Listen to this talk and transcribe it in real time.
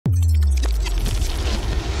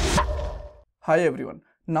Hi everyone.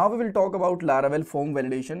 Now we will talk about Laravel form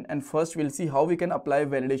validation, and first we'll see how we can apply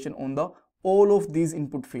validation on the all of these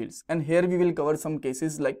input fields. And here we will cover some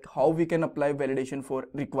cases like how we can apply validation for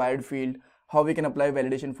required field, how we can apply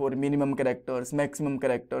validation for minimum characters, maximum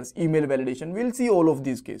characters, email validation. We'll see all of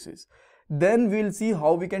these cases. Then we'll see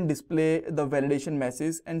how we can display the validation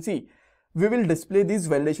message, and see we will display these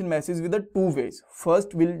validation messages with the two ways.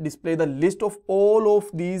 First, we'll display the list of all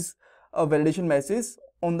of these validation messages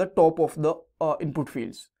on the top of the input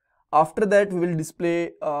fields. After that, we will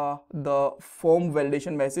display the form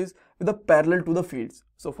validation message with a parallel to the fields.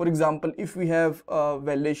 So for example, if we have a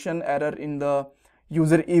validation error in the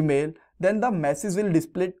user email, then the message will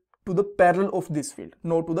display to the parallel of this field,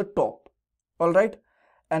 not to the top. All right.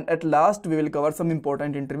 And at last, we will cover some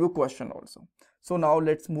important interview question also. So now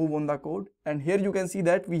let's move on the code, and here you can see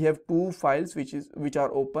that we have two files which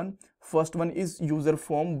are open. First one is user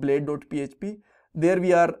form blade.php. There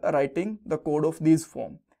we are writing the code of this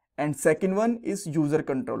form, and second one is user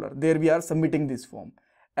controller. There we are submitting this form,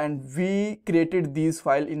 and we created these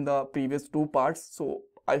file in the previous two parts. So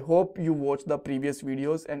I hope you watch the previous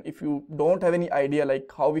videos, and if you don't have any idea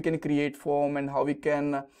like how we can create form and how we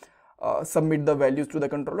can submit the values to the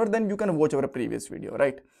controller, then you can watch our previous video,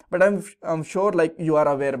 right? But I'm sure like you are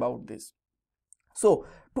aware about this. So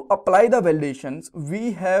to apply the validations,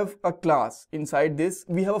 we have a class inside this,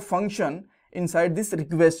 we have a function inside this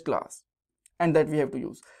request class, and that we have to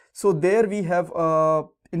use. So there we have a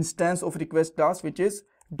instance of request class which is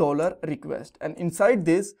 $request, and inside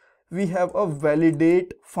this we have a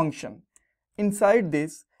validate function. Inside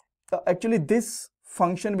this actually this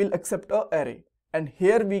function will accept a array, and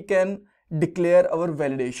here we can declare our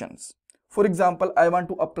validations. For example, I want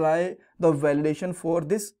to apply the validation for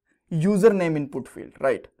this username input field,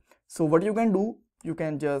 right? So what you can do, you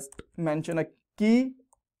can just mention a key.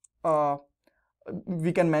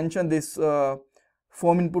 We can mention this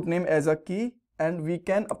form input name as a key, and we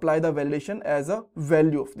can apply the validation as a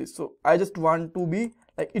value of this. So I just want to be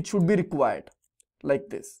like it should be required like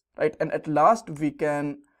this, right? And at last we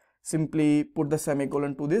can simply put the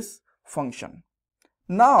semicolon to this function.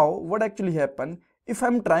 Now what actually happen if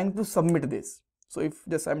I'm trying to submit this? So if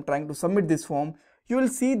just I'm trying to submit this form, you will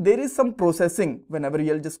see there is some processing whenever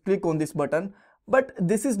you'll just click on this button, but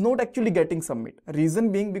this is not actually getting submit.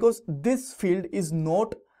 Reason being because this field is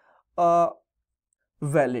not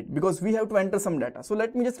valid, because we have to enter some data. So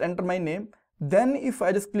let me just enter my name. Then if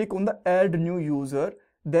I just click on the add new user,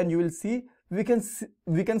 then you will see we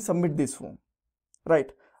can submit this form,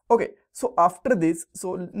 right? Okay, so after this,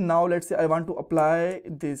 so now let's say I want to apply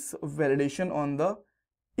this validation on the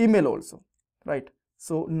email also, right?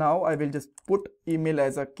 So now I will just put email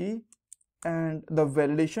as a key and the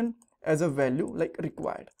validation as a value like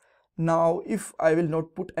required. Now if I will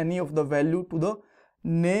not put any of the value to the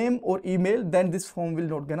name or email, then this form will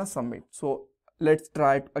not gonna submit. So let's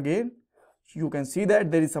try it again. You can see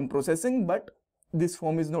that there is some processing, but this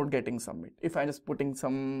form is not getting submit. If I just putting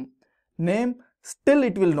some name, still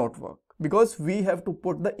it will not work because we have to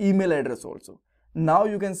put the email address also. Now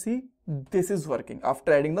you can see this is working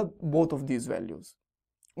after adding the both of these values.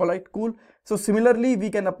 All right, cool. So similarly, we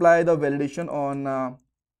can apply the validation on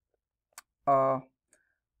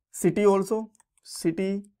city also,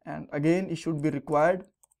 city, and again it should be required.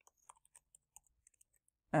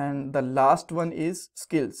 And the last one is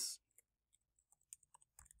skills,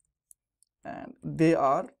 and they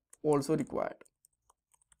are also required,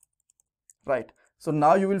 right? So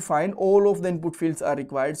now you will find all of the input fields are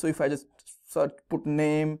required. So if I just put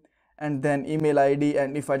name and then email ID,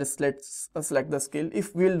 and if I just select the skill,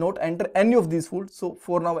 if we will not enter any of these fields, so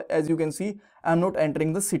for now as you can see I'm not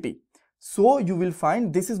entering the city, so you will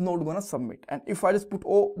find this is not gonna submit. And if I just put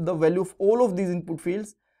the value of all of these input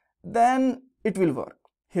fields, then it will work.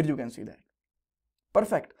 Here you can see that.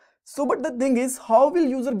 Perfect. So but the thing is, how will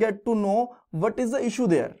user get to know what is the issue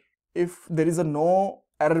there? If there is a no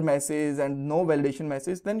error message and no validation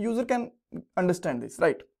message, then user can understand this,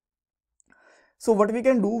 right? So what we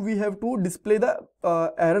can do, we have to display the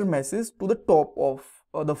error message to the top of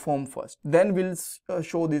the form first, then we'll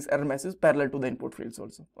show this error message parallel to the input fields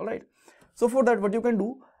also. All right, so for that what you can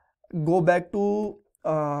do, go back to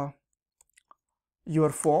your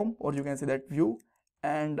form, or you can say that view,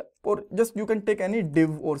 and or just you can take any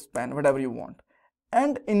div or span, whatever you want,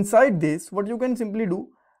 and inside this what you can simply do,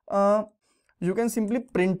 you can simply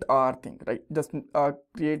print R thing, right? Just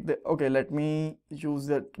create the, okay, let me use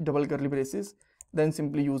the double curly braces, then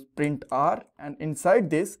simply use print R, and inside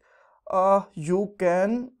this you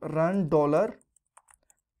can run dollar,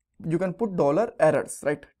 you can put $errors,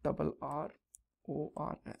 right? Double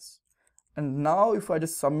RORS. And now if I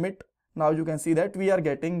just submit, now you can see that we are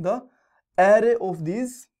getting the array of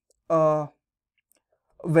these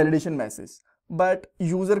validation messages, but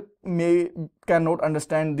user cannot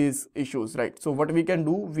understand these issues, right? So what we can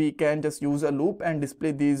do, we can just use a loop and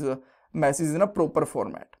display these messages in a proper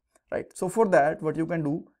format, right? So for that, what you can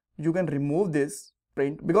do, you can remove this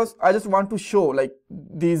print, because I just want to show like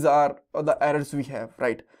these are the errors we have,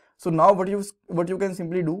 right? So now what you can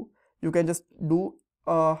simply do, you can just do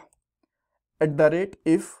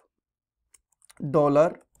 @if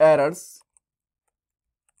 $errors,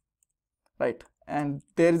 right? And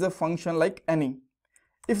there is a function like any.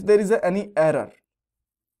 If there is any error,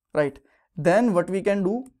 right, then what we can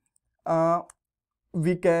do,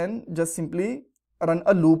 we can just simply run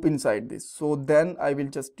a loop inside this. So then I will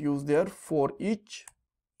just use there for each,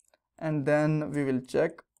 and then we will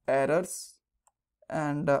check errors,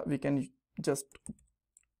 and we can just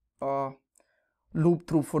loop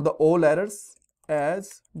through for the all errors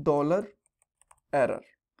as $error,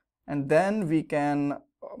 and then we can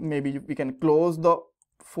maybe we can close the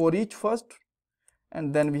for each first,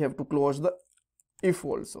 and then we have to close the if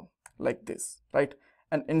also, like this, right?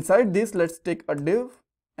 And inside this, let's take a div,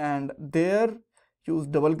 and there use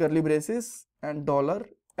double curly braces and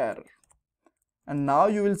 $error. And now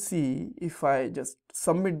you will see, if I just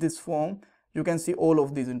submit this form, you can see all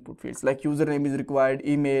of these input fields, like username is required,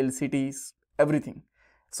 email, cities, everything.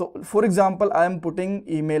 So for example, I am putting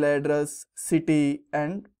email address, city,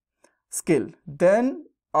 and skill. Then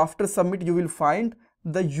after submit, you will find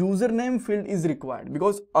the username field is required,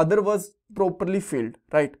 because other was properly filled,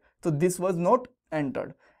 right? So this was not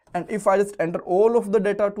entered. And if I just enter all of the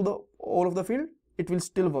data to the all of the field, it will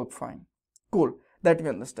still work fine. Cool, that we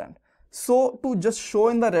understand. So to just show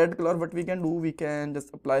in the red color, what we can do, we can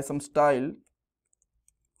just apply some style,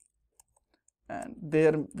 and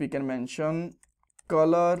there we can mention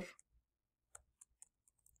color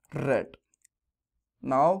red.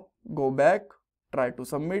 Now go back, try to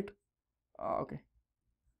submit. Okay,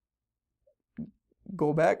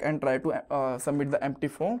 go back and try to submit the empty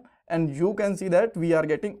form, and you can see that we are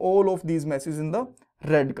getting all of these messages in the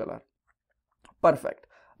red color. Perfect.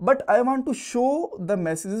 But I want to show the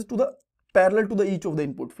messages to the parallel to the each of the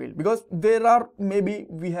input field, because there are maybe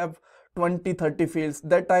we have 20-30 fields.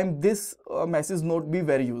 That time this message not be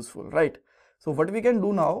very useful, right? So what we can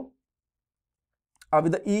do now,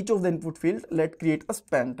 with the each of the input field, let's create a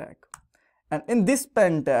span tag, and in this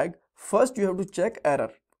span tag, first you have to check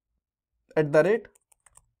error,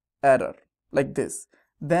 @error, like this.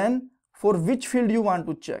 Then for which field you want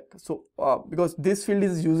to check, so because this field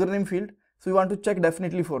is username field, so you want to check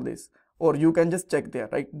definitely for this, or you can just check there,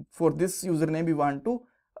 right? For this username, we want to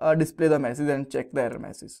display the message and check the error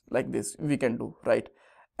message, like this we can do, right?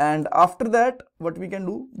 And after that, what we can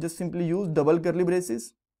do, just simply use double curly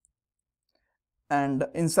braces, and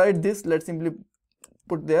inside this, let's simply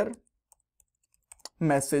put their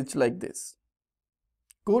message like this.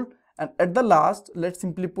 Cool. And at the last, let's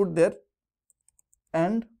simply put there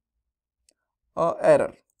and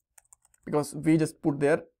error, because we just put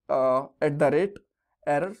there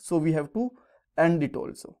 @error, so we have to end it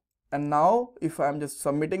also. And now if I am just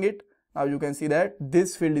submitting it, now you can see that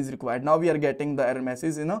this field is required. Now we are getting the error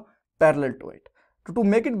message in a parallel to it. To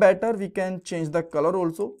make it better, we can change the color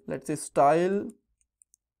also. Let's say style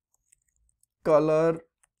color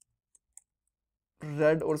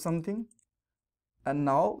red or something, and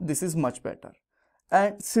now this is much better.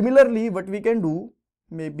 And similarly, what we can do,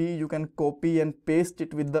 maybe you can copy and paste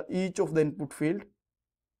it with the each of the input field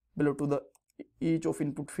below to the each of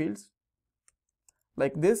input fields,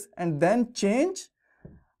 like this, and then change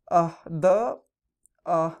the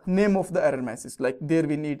name of the error message. Like there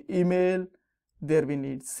we need email, there we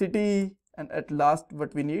need city, and at last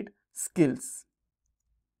what we need, skills,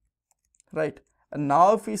 right? And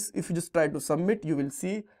now if you just try to submit, you will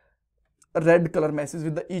see a red color message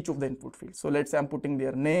with the each of the input fields. So let's say I'm putting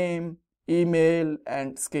their name, email,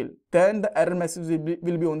 and skill. Then the error message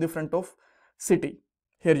will be on the front of city.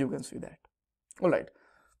 Here you can see that. All right.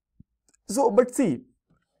 So, but see,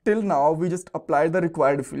 till now we just applied the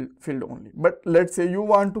required field only. But let's say you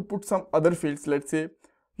want to put some other fields. Let's say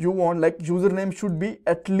you want like username should be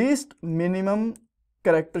at least minimum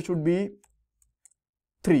character should be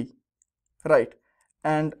 3, right?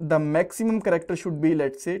 And the maximum character should be,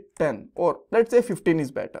 let's say 10, or let's say 15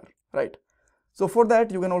 is better, right? So for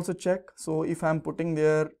that you can also check. So if I'm putting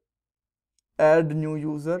there add new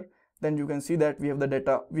user, then you can see that we have the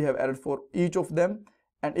data we have added for each of them.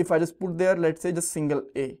 And if I just put there, let's say just single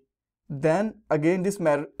A, then again this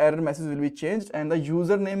error message will be changed, and the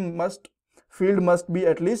username field must be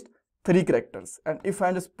at least 3 characters. And if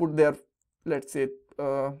I just put there, let's say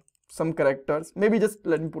some characters, maybe just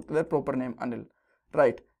let me put their proper name Anil,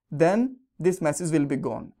 right? then this message will be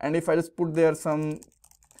gone. And if I just put there some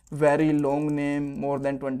very long name, more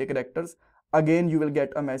than 20 characters, again you will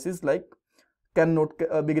get a message like cannot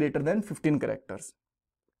be greater than 15 characters.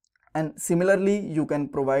 And similarly, you can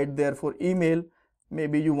provide there for email.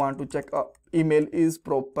 Maybe you want to check email is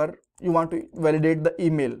proper, you want to validate the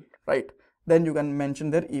email, right? Then you can mention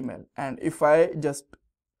their email. And if I just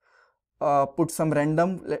put some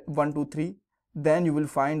random 1 2 3, then you will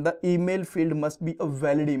find the email field must be a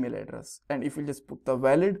valid email address. And if you just put the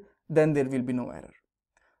valid, then there will be no error.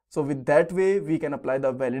 So with that way, we can apply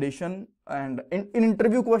the validation. And in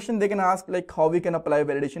interview question, they can ask like how we can apply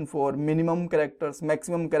validation for minimum characters,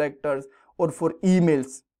 maximum characters, or for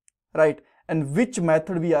emails, right? And which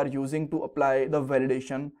method we are using to apply the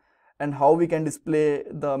validation, and how we can display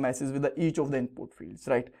the message with each of the input fields,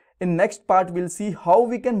 right? In next part, we'll see how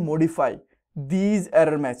we can modify these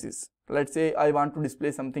error messages. Let's say I want to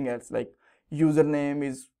display something else like username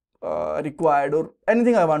is required, or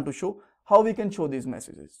anything I want to show, how we can show these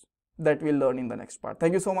messages. That we'll learn in the next part.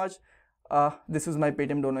 Thank you so much. This is my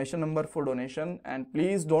Paytm donation number for donation, and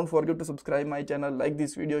please don't forget to subscribe my channel, like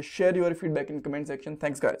this video, share your feedback in comment section.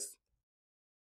 Thanks guys.